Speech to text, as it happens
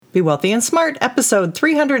Be Wealthy and Smart, episode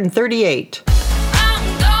 338.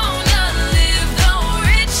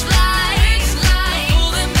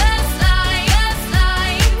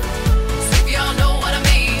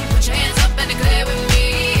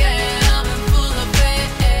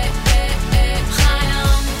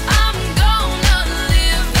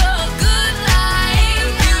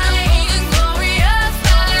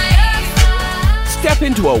 Step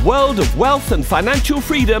into a world of wealth and financial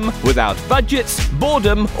freedom without budgets,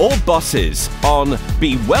 boredom, or bosses on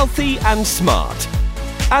Be Wealthy and Smart.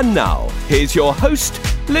 And now, here's your host,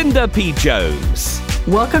 Linda P. Jones.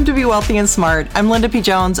 Welcome to Be Wealthy and Smart. I'm Linda P.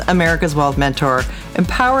 Jones, America's Wealth Mentor,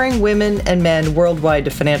 empowering women and men worldwide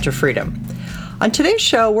to financial freedom. On today's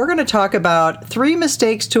show, we're going to talk about 3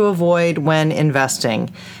 mistakes to avoid when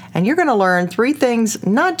investing. And you're going to learn 3 things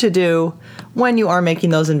not to do when you are making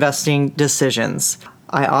those investing decisions.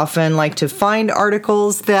 I often like to find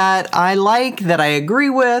articles that I like, that I agree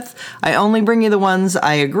with. I only bring you the ones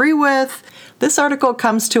I agree with. This article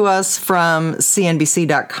comes to us from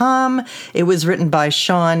CNBC.com. It was written by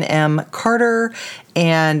Sean M. Carter,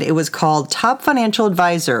 and it was called Top Financial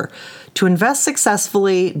Advisor. To invest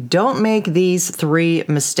successfully, don't make these 3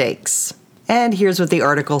 mistakes. And here's what the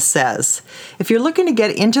article says. If you're looking to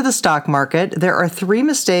get into the stock market, there are 3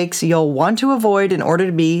 mistakes you'll want to avoid in order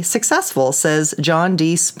to be successful, says John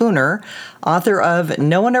D. Spooner, author of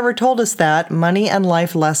No One Ever Told Us That, Money and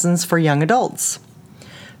Life Lessons for Young Adults.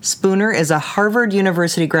 Spooner is a Harvard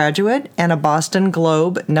University graduate and a Boston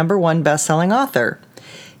Globe #1 best-selling author.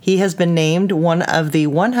 He has been named one of the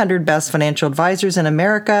 100 best financial advisors in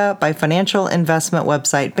America by financial investment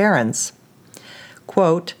website Barron's.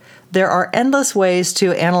 Quote, "There are endless ways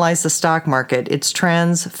to analyze the stock market, its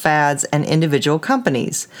trends, fads, and individual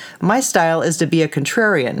companies. My style is to be a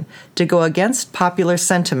contrarian, to go against popular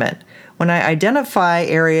sentiment. When I identify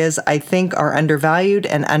areas I think are undervalued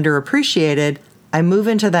and underappreciated, I move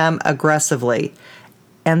into them aggressively.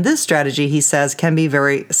 And this strategy," he says, "can be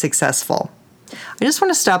very successful." I just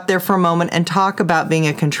want to stop there for a moment and talk about being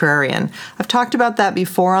a contrarian. I've talked about that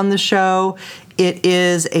before on the show. It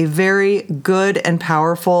is a very good and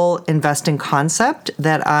powerful investing concept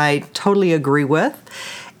that I totally agree with.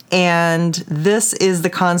 And this is the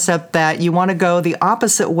concept that you want to go the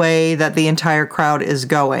opposite way that the entire crowd is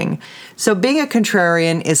going. So being a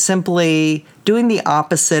contrarian is simply doing the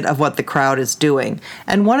opposite of what the crowd is doing.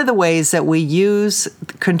 And one of the ways that we use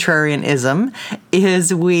contrarianism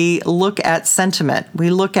is we look at sentiment. We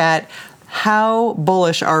look at how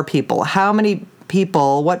bullish are people, how many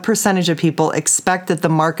people, what percentage of people expect that the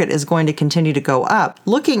market is going to continue to go up.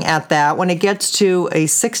 Looking at that, when it gets to a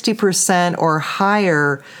 60% or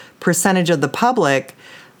higher percentage of the public,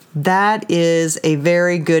 that is a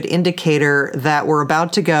very good indicator that we're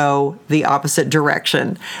about to go the opposite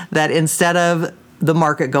direction. That instead of the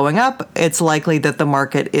market going up, it's likely that the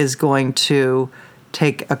market is going to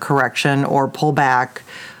take a correction or pull back,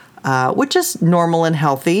 which is normal and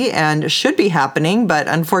healthy and should be happening. But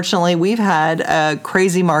unfortunately, we've had a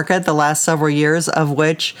crazy market the last several years, of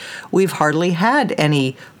which we've hardly had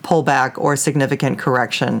any pullback or significant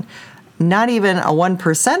correction. Not even a 1%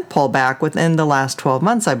 pullback within the last 12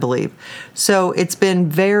 months, I believe. So it's been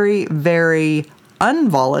very, very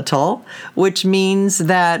unvolatile, which means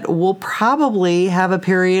that we'll probably have a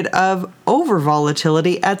period of over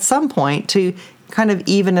volatility at some point to kind of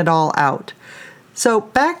even it all out. So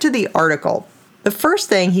back to the article. The first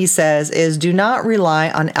thing he says is do not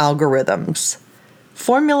rely on algorithms.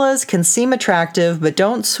 Formulas can seem attractive, but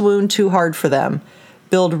don't swoon too hard for them.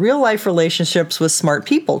 Build real-life relationships with smart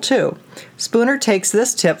people, too. Spooner takes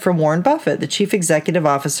this tip from Warren Buffett, the chief executive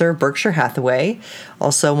officer of Berkshire Hathaway,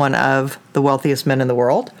 also one of the wealthiest men in the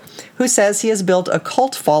world, who says he has built a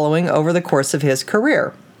cult following over the course of his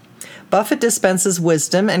career. Buffett dispenses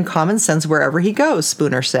wisdom and common sense wherever he goes,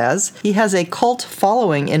 Spooner says. He has a cult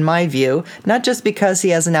following, in my view, not just because he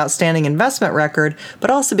has an outstanding investment record,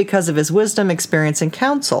 but also because of his wisdom, experience, and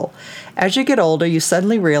counsel. As you get older, you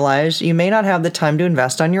suddenly realize you may not have the time to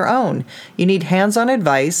invest on your own. You need hands-on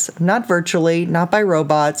advice, not virtually, not by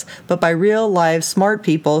robots, but by real, live, smart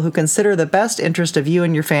people who consider the best interest of you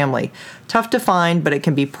and your family. Tough to find, but it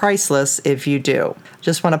can be priceless if you do.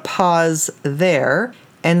 Just want to pause there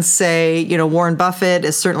and say, Warren Buffett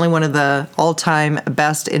is certainly one of the all-time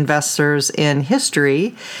best investors in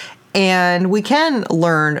history. And we can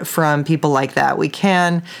learn from people like that. We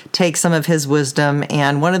can take some of his wisdom.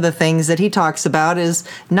 And one of the things that he talks about is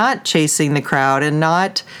not chasing the crowd and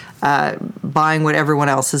not buying what everyone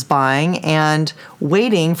else is buying and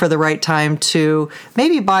waiting for the right time to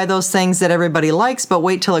maybe buy those things that everybody likes, but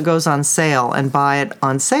wait till it goes on sale and buy it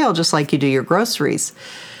on sale just like you do your groceries.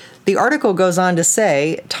 The article goes on to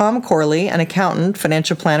say, Tom Corley, an accountant,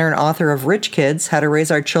 financial planner, and author of Rich Kids, How to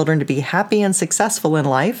Raise Our Children to Be Happy and Successful in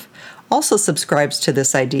Life, also subscribes to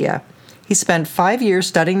this idea. He spent 5 years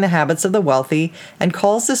studying the habits of the wealthy and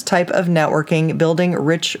calls this type of networking building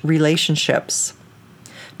rich relationships.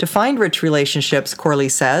 To find rich relationships, Corley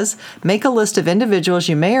says, make a list of individuals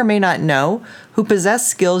you may or may not know who possess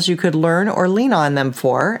skills you could learn or lean on them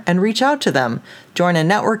for, and reach out to them. Join a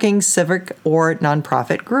networking, civic, or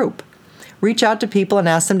nonprofit group. Reach out to people and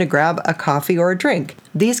ask them to grab a coffee or a drink.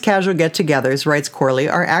 These casual get-togethers, writes Corley,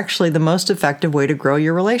 are actually the most effective way to grow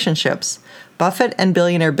your relationships. Buffett and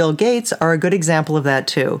billionaire Bill Gates are a good example of that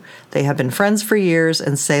too. They have been friends for years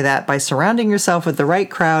and say that by surrounding yourself with the right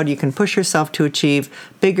crowd, you can push yourself to achieve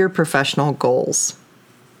bigger professional goals.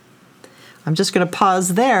 I'm just going to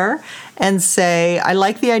pause there and say I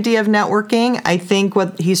like the idea of networking. I think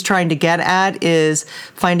what he's trying to get at is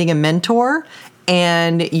finding a mentor.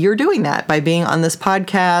 And you're doing that by being on this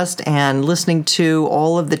podcast and listening to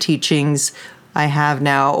all of the teachings. I have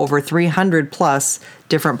now over 300 plus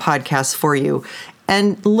different podcasts for you.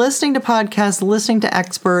 And listening to podcasts, listening to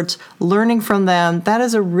experts, learning from them, that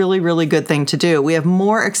is a really, really good thing to do. We have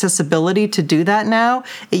more accessibility to do that now.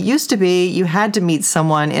 It used to be you had to meet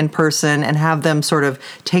someone in person and have them sort of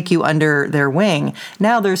take you under their wing.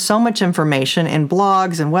 Now there's so much information in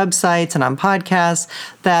blogs and websites and on podcasts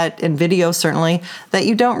that, and videos certainly, that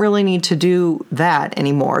you don't really need to do that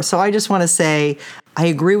anymore. So I just want to say, I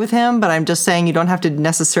agree with him, but I'm just saying you don't have to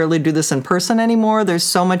necessarily do this in person anymore. There's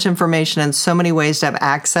so much information and so many ways to have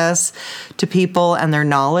access to people and their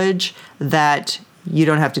knowledge that you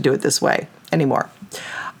don't have to do it this way anymore.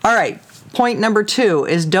 All right, point number 2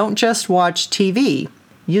 is don't just watch TV.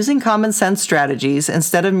 Using common sense strategies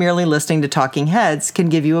instead of merely listening to talking heads can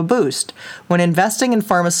give you a boost. When investing in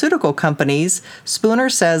pharmaceutical companies, Spooner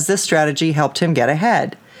says this strategy helped him get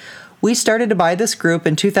ahead. We started to buy this group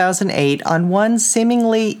in 2008 on one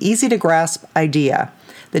seemingly easy-to-grasp idea,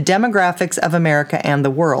 the demographics of America and the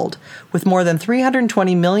world. With more than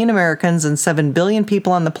 320 million Americans and 7 billion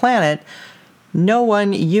people on the planet, no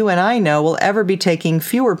one you and I know will ever be taking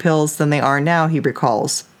fewer pills than they are now, he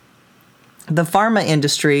recalls. The pharma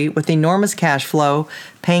industry, with enormous cash flow,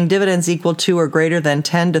 paying dividends equal to or greater than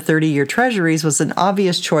 10 to 30-year treasuries, was an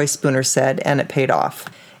obvious choice, Spooner said, and it paid off.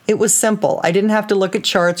 It was simple. I didn't have to look at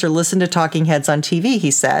charts or listen to talking heads on TV, he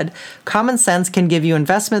said. Common sense can give you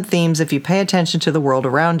investment themes if you pay attention to the world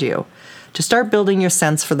around you. To start building your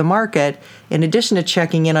sense for the market, in addition to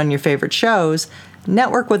checking in on your favorite shows,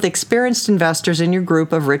 network with experienced investors in your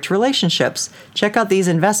group of rich relationships. Check out these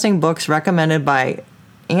investing books recommended by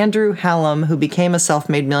Andrew Hallam, who became a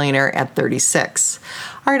self-made millionaire at 36.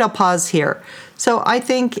 All right, I'll pause here. So I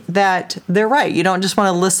think that they're right. You don't just want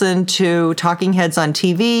to listen to talking heads on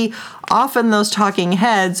TV. Often those talking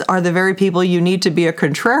heads are the very people you need to be a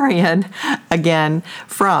contrarian again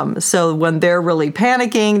from. So when they're really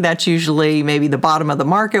panicking, that's usually maybe the bottom of the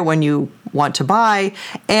market when you want to buy.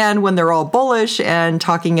 And when they're all bullish and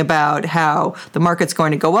talking about how the market's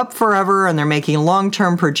going to go up forever and they're making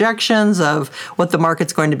long-term projections of what the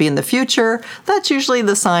market's going to be in the future, that's usually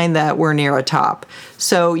the sign that we're near a top.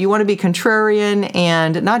 So you want to be contrarian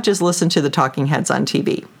and not just listen to the talking heads on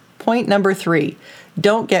TV. Point number 3,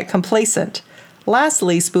 don't get complacent.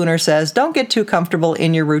 Lastly, Spooner says, don't get too comfortable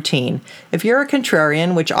in your routine. If you're a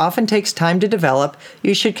contrarian, which often takes time to develop,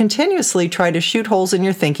 you should continuously try to shoot holes in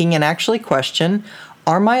your thinking and actually question,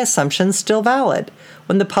 are my assumptions still valid?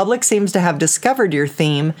 When the public seems to have discovered your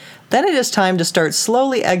theme, then it is time to start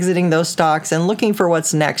slowly exiting those stocks and looking for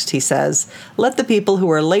what's next, he says. Let the people who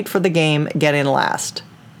are late for the game get in last.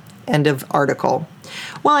 End of article.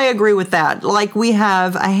 Well, I agree with that. Like we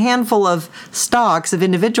have a handful of stocks, of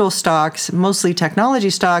individual stocks, mostly technology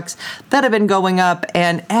stocks, that have been going up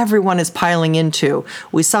and everyone is piling into.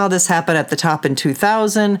 We saw this happen at the top in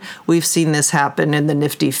 2000. We've seen this happen in the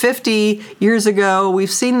Nifty 50 years ago.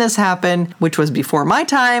 We've seen this happen, which was before my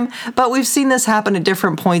time, but we've seen this happen at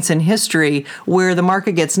different points in history where the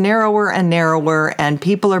market gets narrower and narrower and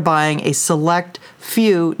people are buying a select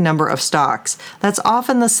few number of stocks. That's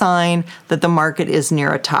often the sign that the market is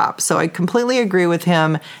near a top. So I completely agree with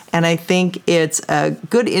him, and I think it's a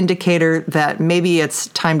good indicator that maybe it's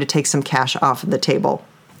time to take some cash off of the table.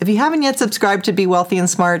 If you haven't yet subscribed to Be Wealthy and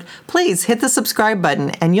Smart, please hit the subscribe button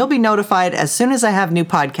and you'll be notified as soon as I have new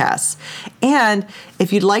podcasts. And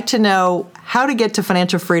if you'd like to know how to get to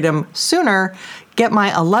financial freedom sooner, get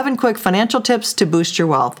my 11 quick financial tips to boost your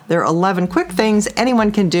wealth. There are 11 quick things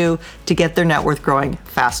anyone can do to get their net worth growing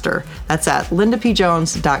faster. That's at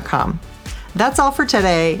lindapjones.com. That's all for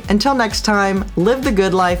today. Until next time, live the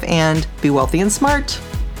good life and be wealthy and smart.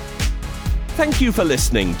 Thank you for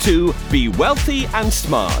listening to Be Wealthy and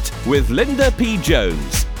Smart with Linda P.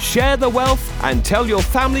 Jones. Share the wealth and tell your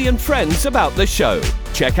family and friends about the show.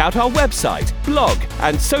 Check out our website, blog,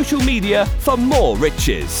 and social media for more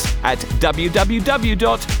riches at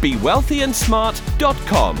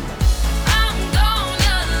www.bewealthyandsmart.com.